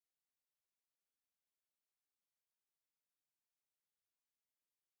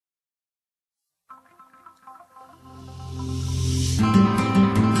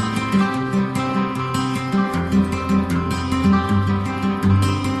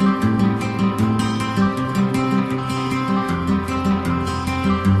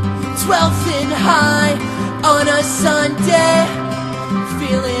Sweltering high on a Sunday,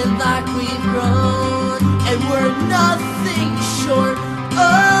 feeling like we've grown, and we're nothing short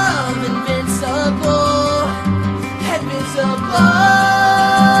of invincible, invincible,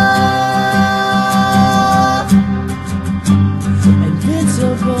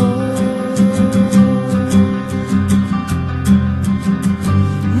 invincible.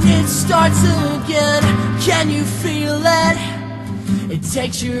 It starts again, can you feel it? It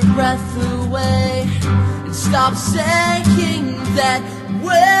takes your breath away and stops saying that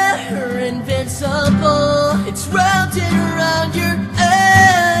we're invincible. It's rounded around your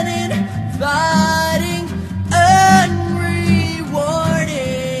head, inviting and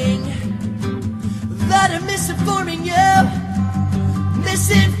rewarding. That I'm misinforming you,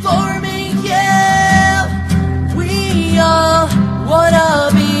 misinforming you. We all wanna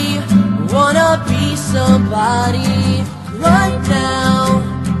be somebody. Right now,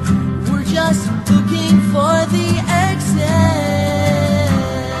 we're just looking for the exit.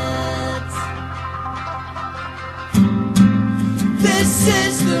 This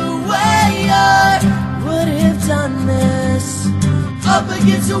is the way I would have done this. Up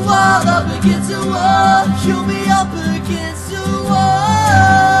against a wall, up against a wall. You'll be up against a wall.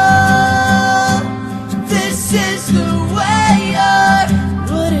 This is the way I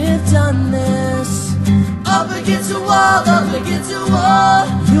would have done this. Up against a wall, up against a wall.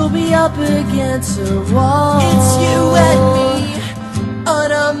 You'll be up against a wall. It's you and me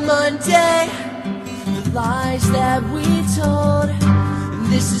on a Monday. The lies that we told, and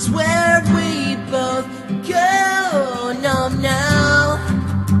this is where we both go numb now.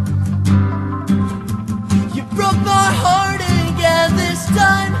 You broke my heart again this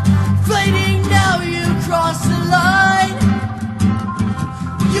time, fighting now you crossed the line.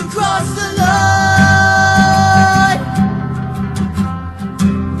 You crossed the line.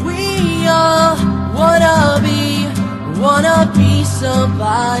 We all wanna be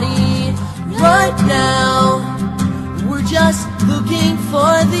somebody. Right now, we're just looking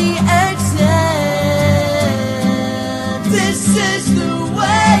for the exit. This is the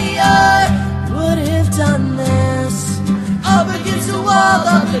way I would have done this. Up against a wall,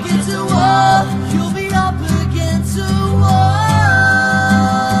 up against a wall. You'll be up against a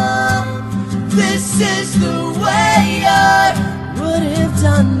wall. This is the way I would have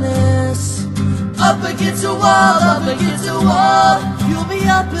done this. Up against a wall, up against a wall. You'll be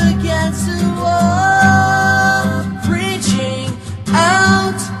up against a wall. Reaching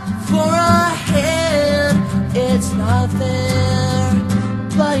out for a hand. It's not there,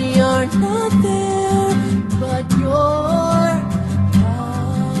 but you're not there, but you're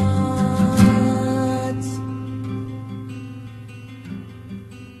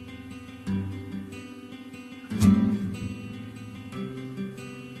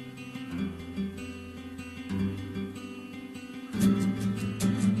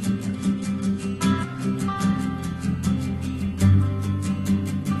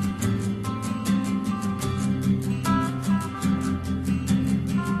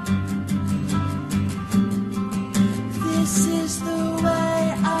This is the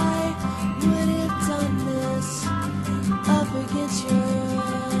way I would have done this. Up against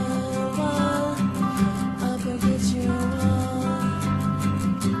your wall, up against your wall.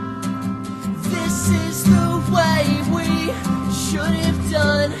 This is the way we should have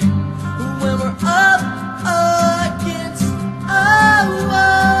done when we're up against a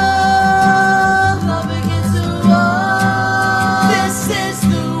wall, up against a wall. This is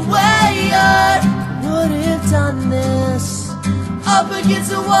the way I would have done this. Up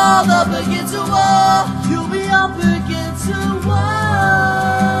against a wall, up against a wall. You'll be up against a wall.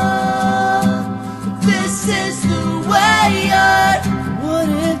 This is the way I would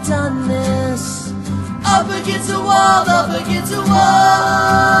have done this. Up against a wall, up against a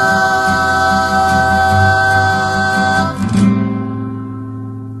wall.